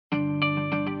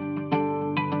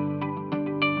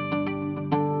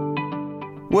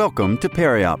Welcome to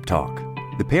Periop Talk,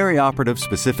 the perioperative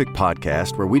specific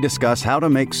podcast where we discuss how to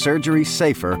make surgery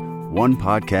safer, one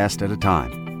podcast at a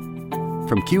time.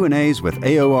 From Q&As with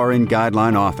AORN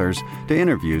guideline authors to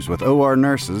interviews with OR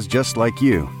nurses just like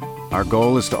you, our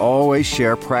goal is to always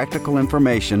share practical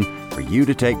information for you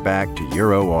to take back to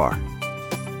your OR.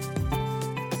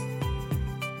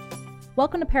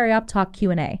 Welcome to Periop Talk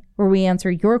Q&A, where we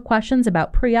answer your questions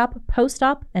about pre-op,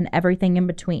 post-op, and everything in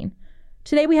between.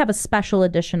 Today we have a special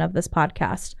edition of this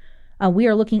podcast. We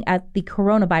are looking at the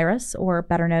coronavirus, or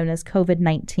better known as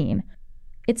COVID-19.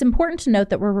 It's important to note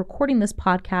that we're recording this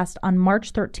podcast on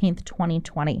March 13th,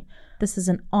 2020. This is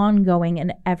an ongoing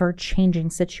and ever-changing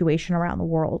situation around the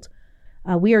world.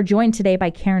 We are joined today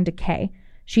by Karen DeKay.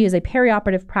 She is a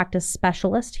perioperative practice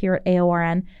specialist here at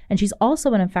AORN, and she's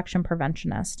also an infection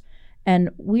preventionist. And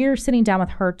we're sitting down with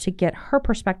her to get her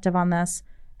perspective on this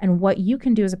and what you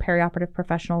can do as a perioperative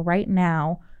professional right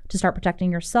now to start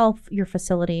protecting yourself, your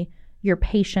facility, your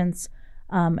patients,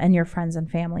 and your friends and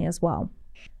family as well.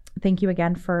 Thank you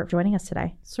again for joining us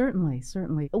today. Certainly.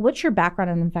 What's your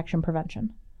background in infection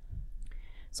prevention?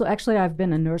 So actually, I've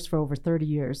been a nurse for over 30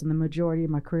 years, and the majority of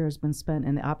my career has been spent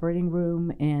in the operating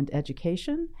room and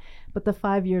education. But the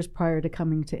 5 years prior to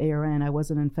coming to AORN, I was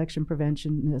an infection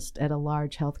preventionist at a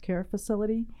large healthcare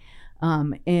facility.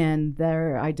 And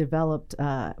there I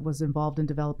was involved in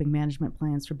developing management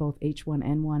plans for both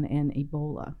H1N1 and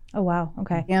Ebola. Oh, wow.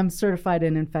 Okay. I'm certified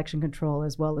in infection control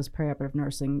as well as perioperative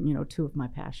nursing, two of my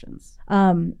passions.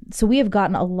 So we have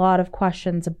gotten a lot of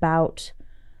questions about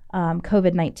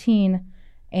COVID-19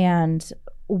 and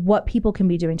what people can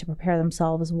be doing to prepare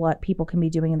themselves, what people can be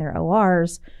doing in their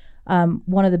ORs.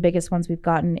 One of the biggest ones we've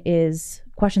gotten is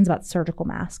questions about surgical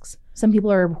masks. Some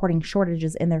people are reporting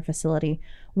shortages in their facility.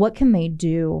 What can they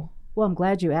do? Well, I'm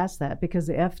glad you asked that because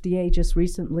the FDA just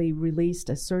recently released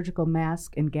a surgical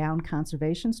mask and gown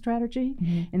conservation strategy,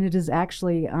 and it is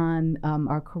actually on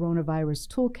our coronavirus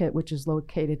toolkit, which is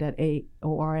located at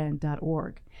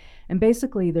aorn.org. And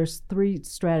basically, there's 3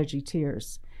 strategy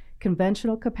tiers.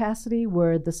 Conventional capacity,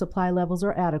 where the supply levels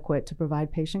are adequate to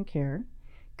provide patient care.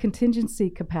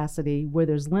 Contingency capacity, where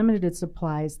there's limited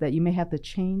supplies that you may have to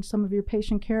change some of your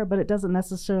patient care, but it doesn't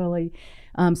necessarily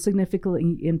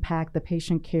significantly impact the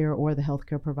patient care or the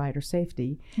healthcare provider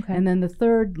safety. Okay. And then the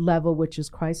third level, which is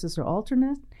crisis or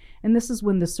alternate, and this is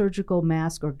when the surgical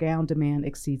mask or gown demand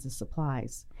exceeds the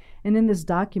supplies. And in this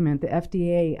document, the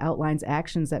FDA outlines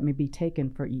actions that may be taken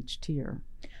for each tier.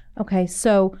 Okay,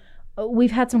 so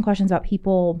we've had some questions about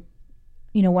people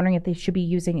wondering if they should be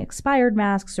using expired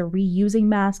masks or reusing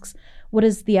masks. What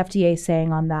is the FDA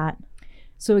saying on that?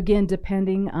 So again,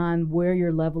 depending on where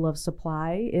your level of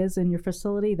supply is in your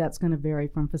facility, that's going to vary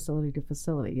from facility to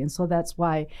facility. And so that's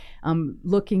why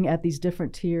looking at these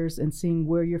different tiers and seeing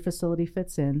where your facility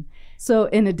fits in. So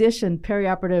in addition,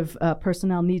 perioperative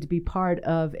personnel need to be part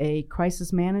of a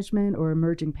crisis management or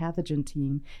emerging pathogen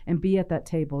team and be at that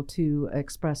table to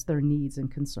express their needs and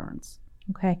concerns.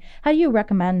 Okay. How do you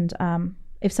recommend,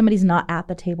 if somebody's not at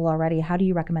the table already, how do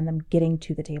you recommend them getting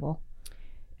to the table?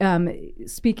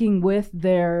 Speaking with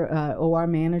their OR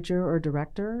manager or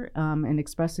director and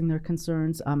expressing their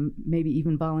concerns, maybe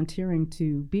even volunteering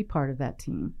to be part of that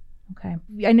team. Okay.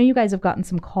 I know you guys have gotten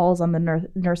some calls on the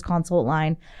nurse consult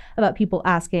line about people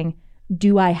asking,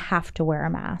 do I have to wear a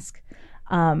mask?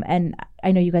 And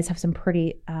I know you guys have some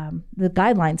the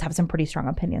guidelines have some pretty strong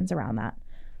opinions around that.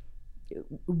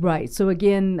 Right. So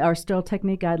again, our sterile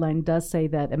technique guideline does say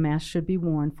that a mask should be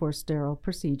worn for a sterile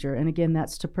procedure. And again,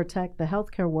 that's to protect the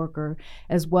healthcare worker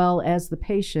as well as the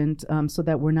patient so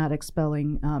that we're not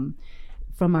expelling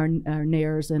from our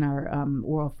nares in our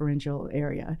oropharyngeal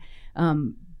area.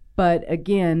 But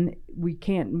again, we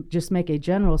can't just make a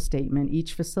general statement.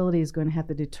 Each facility is going to have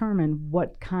to determine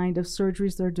what kind of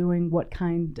surgeries they're doing, what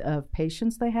kind of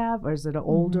patients they have, or is it an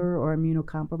older or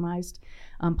immunocompromised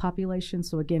population?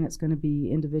 So again, it's going to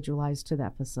be individualized to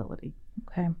that facility.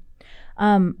 Okay.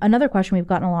 Another question we've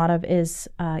gotten a lot of is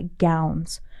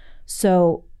gowns.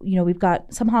 So, we've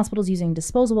got some hospitals using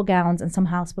disposable gowns and some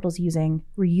hospitals using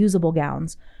reusable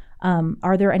gowns.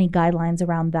 Are there any guidelines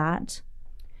around that?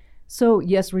 So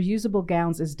yes, reusable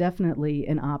gowns is definitely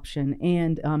an option.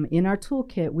 And in our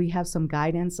toolkit, we have some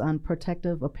guidance on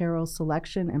protective apparel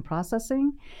selection and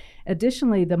processing.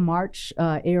 Additionally, the March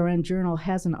AORN Journal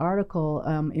has an article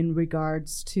in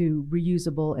regards to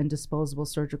reusable and disposable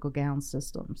surgical gown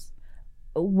systems.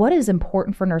 What is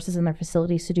important for nurses in their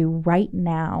facilities to do right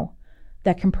now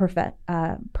that can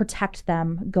protect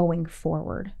them going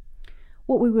forward?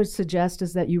 What we would suggest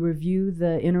is that you review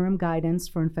the interim guidance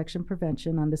for infection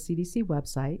prevention on the CDC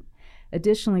website.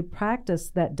 Additionally, practice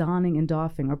that donning and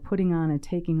doffing or putting on and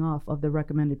taking off of the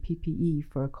recommended PPE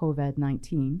for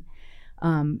COVID-19.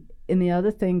 And the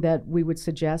other thing that we would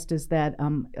suggest is that,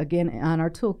 again, on our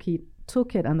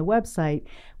toolkit on the website,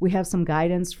 we have some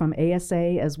guidance from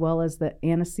ASA as well as the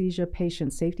Anesthesia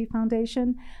Patient Safety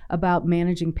Foundation about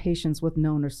managing patients with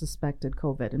known or suspected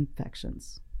COVID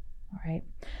infections. All right.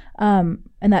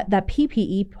 And that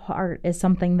PPE part is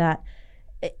something that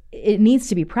it needs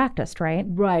to be practiced, right?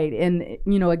 Right. And,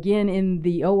 again, in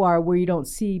the OR where you don't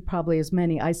see probably as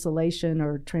many isolation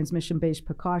or transmission-based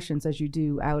precautions as you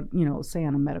do out, say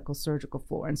on a medical surgical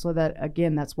floor. And so that,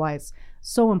 again, that's why it's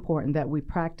so important that we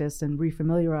practice and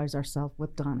refamiliarize ourselves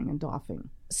with donning and doffing.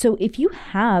 So if you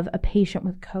have a patient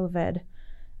with COVID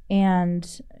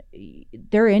and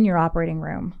they're in your operating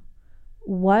room,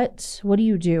 what do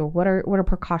you do? What are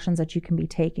precautions that you can be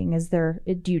taking?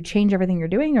 Do you change everything you're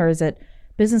doing, or is it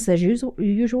business as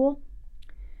usual?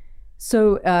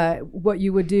 So what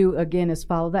you would do, again, is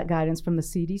follow that guidance from the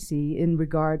CDC in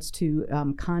regards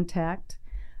to contact,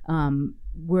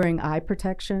 wearing eye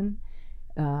protection,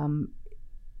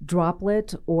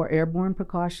 droplet or airborne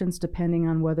precautions, depending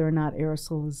on whether or not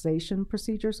aerosolization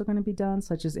procedures are going to be done,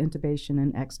 such as intubation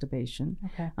and extubation.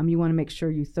 Okay. You want to make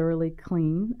sure you thoroughly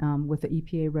clean with the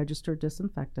EPA-registered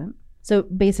disinfectant. So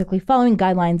basically following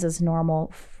guidelines is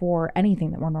normal for anything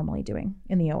that we're normally doing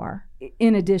in the OR.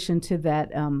 In addition to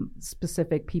that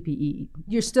specific PPE,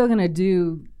 you're still going to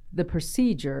do the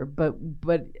procedure, but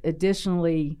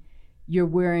additionally, you're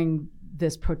wearing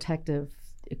this protective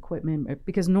equipment,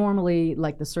 because normally,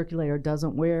 like, the circulator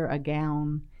doesn't wear a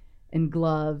gown and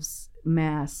gloves,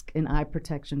 mask, and eye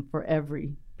protection for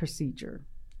every procedure.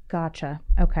 Gotcha.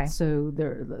 Okay. So there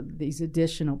are these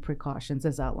additional precautions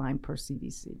as outlined per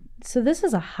CDC. So this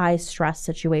is a high stress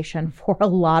situation for a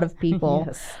lot of people,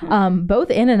 Yes.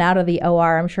 Both in and out of the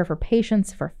OR. I'm sure for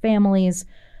patients, for families,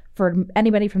 for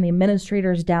anybody from the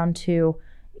administrators down to,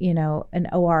 an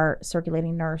OR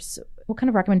circulating nurse. What kind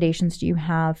of recommendations do you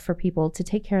have for people to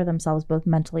take care of themselves both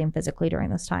mentally and physically during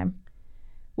this time?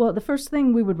 Well, the first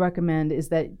thing we would recommend is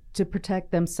that to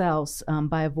protect themselves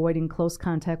by avoiding close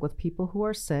contact with people who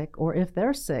are sick, or if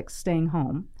they're sick, staying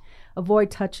home.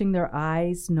 Avoid touching their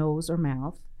eyes, nose, or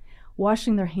mouth.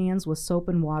 Washing their hands with soap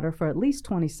and water for at least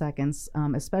 20 seconds,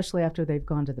 especially after they've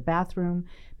gone to the bathroom,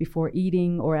 before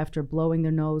eating, or after blowing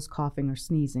their nose, coughing, or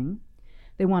sneezing.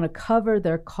 They want to cover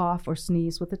their cough or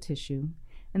sneeze with a tissue.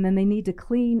 And then they need to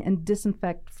clean and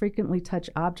disinfect frequently touch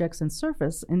objects and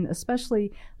surface, and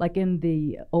especially like in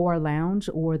the OR lounge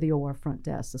or the OR front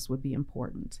desk. This would be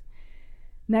important.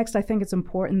 Next, I think it's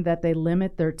important that they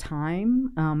limit their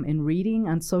time in reading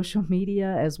on social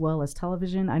media as well as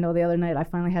television. I know the other night I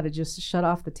finally had to just shut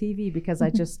off the TV because I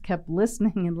just kept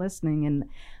listening. And,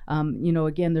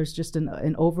 again, there's just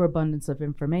an overabundance of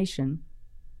information.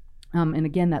 And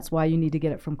again, that's why you need to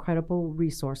get it from credible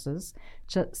resources,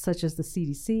 such as the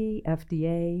CDC,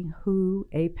 FDA, WHO,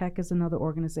 APEC is another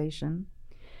organization.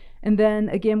 And then,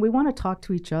 again, we want to talk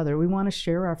to each other. We want to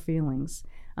share our feelings.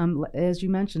 As you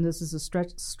mentioned, this is a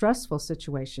stressful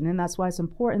situation, and that's why it's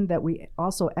important that we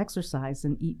also exercise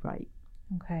and eat right.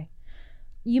 Okay.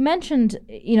 You mentioned,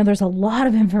 there's a lot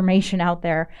of information out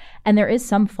there, and there is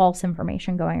some false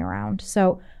information going around.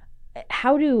 So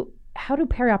how do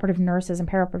perioperative nurses and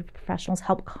perioperative professionals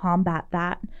help combat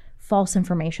that false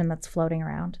information that's floating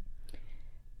around?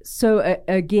 So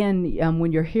again,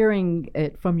 when you're hearing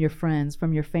it from your friends,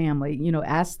 from your family,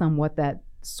 ask them what that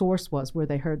source was, where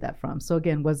they heard that from. So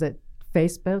again, was it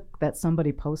Facebook that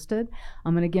somebody posted?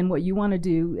 And again, what you want to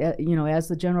do, as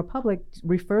the general public,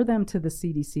 refer them to the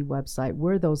CDC website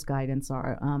where those guidance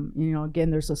are.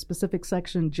 Again, there's a specific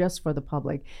section just for the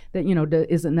public that,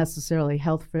 isn't necessarily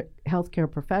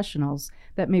healthcare professionals,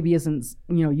 that maybe isn't,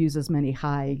 uses many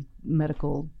high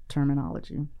medical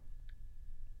terminology.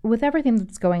 With everything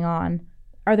that's going on,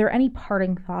 are there any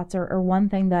parting thoughts or one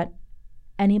thing that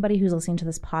anybody who's listening to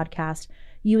this podcast,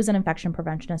 you as an infection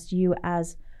preventionist, you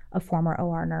as a former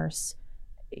OR nurse,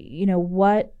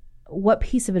 what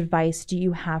piece of advice do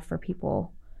you have for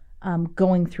people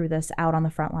going through this out on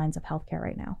the front lines of healthcare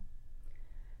right now?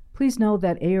 Please know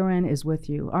that ARN is with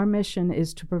you. Our mission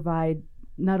is to provide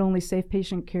not only safe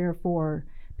patient care for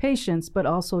patients, but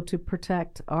also to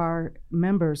protect our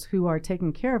members who are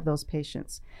taking care of those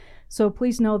patients. So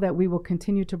please know that we will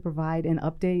continue to provide and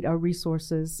update our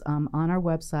resources on our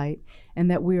website, and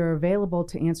that we are available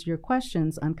to answer your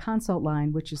questions on Consult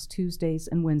Line, which is Tuesdays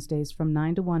and Wednesdays from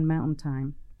 9 to 1 Mountain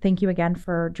Time. Thank you again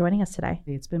for joining us today.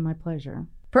 It's been my pleasure.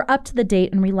 For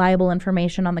up-to-the-date and reliable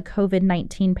information on the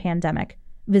COVID-19 pandemic,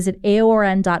 visit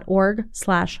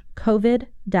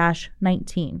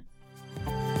aorn.org/COVID-19.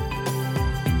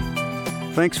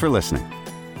 Thanks for listening.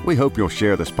 We hope you'll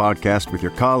share this podcast with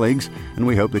your colleagues, and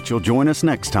we hope that you'll join us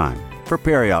next time for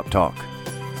Peri-Op Talk.